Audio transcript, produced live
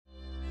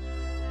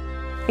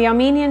The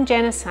Armenian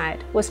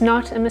genocide was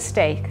not a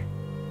mistake.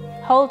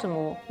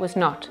 Holodomor was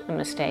not a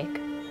mistake.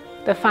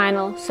 The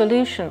final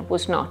solution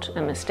was not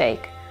a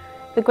mistake.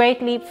 The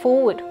Great Leap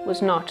Forward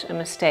was not a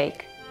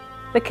mistake.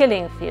 The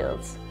killing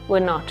fields were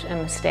not a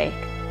mistake.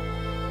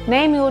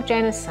 Name your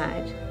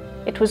genocide.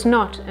 It was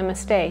not a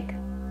mistake.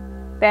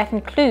 That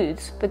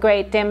includes the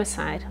Great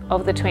Democide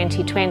of the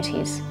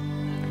 2020s.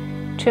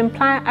 To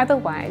imply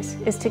otherwise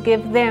is to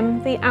give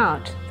them the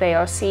out they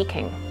are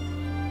seeking.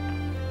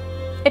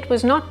 It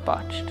was not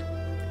botched.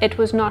 It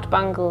was not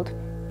bungled.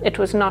 It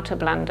was not a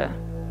blunder.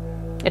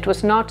 It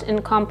was not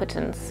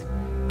incompetence.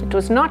 It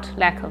was not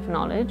lack of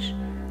knowledge.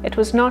 It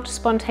was not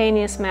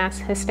spontaneous mass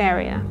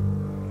hysteria.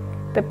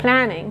 The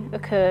planning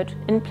occurred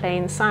in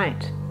plain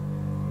sight.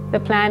 The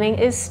planning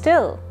is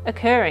still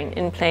occurring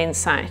in plain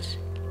sight.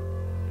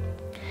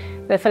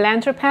 The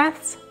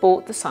philanthropaths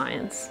bought the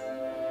science.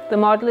 The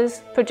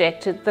modelers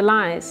projected the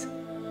lies.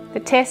 The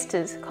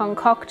testers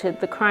concocted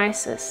the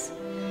crisis.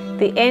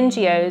 The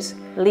NGOs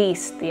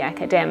leased the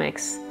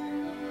academics.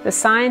 The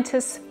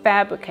scientists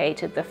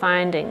fabricated the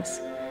findings.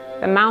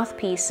 The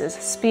mouthpieces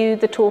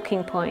spewed the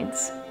talking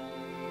points.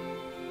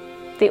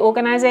 The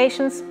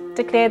organizations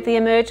declared the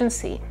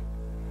emergency.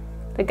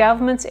 The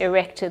governments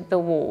erected the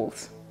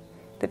walls.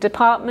 The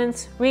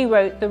departments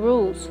rewrote the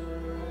rules.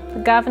 The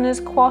governors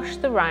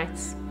quashed the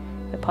rights.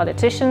 The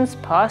politicians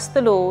passed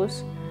the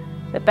laws.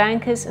 The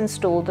bankers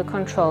installed the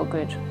control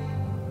grid.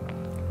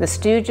 The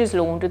stooges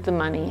laundered the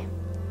money.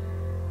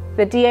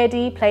 The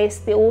DoD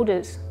placed the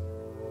orders.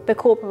 The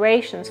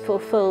corporations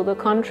fulfilled the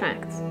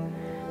contracts.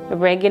 The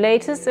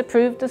regulators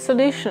approved the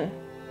solution.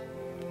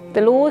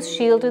 The laws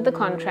shielded the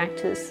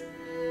contractors.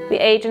 The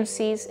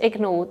agencies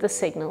ignored the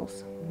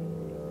signals.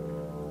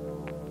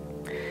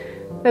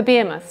 The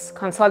behemoths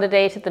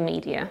consolidated the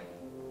media.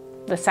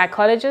 The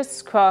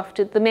psychologists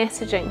crafted the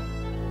messaging.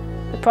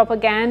 The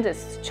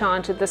propagandists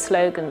chanted the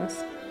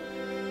slogans.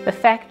 The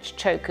fact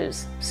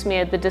chokers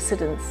smeared the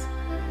dissidents.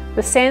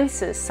 The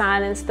censors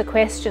silenced the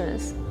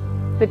questioners.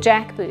 The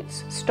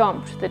jackboots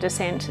stomped the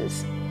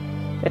dissenters.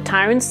 The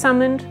tyrants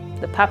summoned,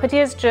 the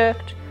puppeteers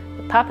jerked,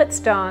 the puppets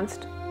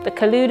danced, the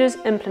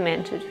colluders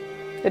implemented,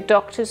 the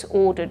doctors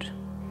ordered,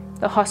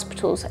 the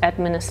hospitals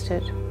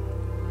administered.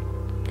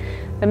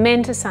 The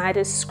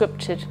menticiders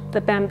scripted,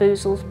 the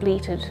bamboozles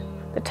bleated,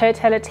 the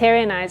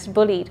totalitarianized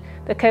bullied,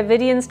 the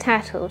covidians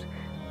tattled,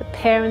 the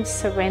parents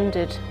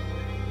surrendered,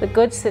 the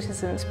good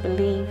citizens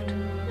believed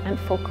and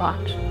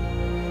forgot.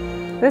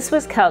 This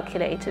was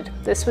calculated,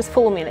 this was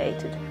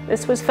formulated,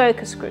 this was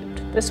focus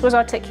grouped, this was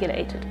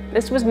articulated,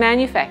 this was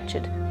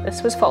manufactured,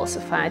 this was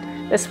falsified,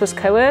 this was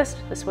coerced,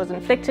 this was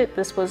inflicted,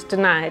 this was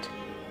denied.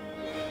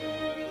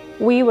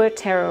 We were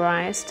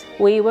terrorized,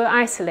 we were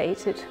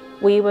isolated,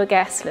 we were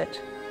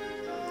gaslit,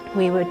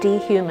 we were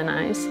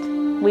dehumanized,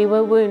 we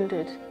were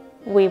wounded,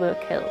 we were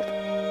killed.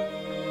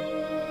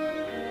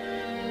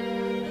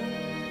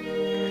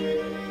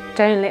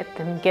 Don't let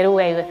them get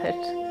away with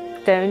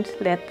it. Don't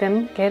let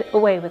them get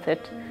away with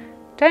it.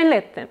 Don't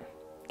let them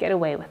get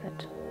away with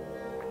it.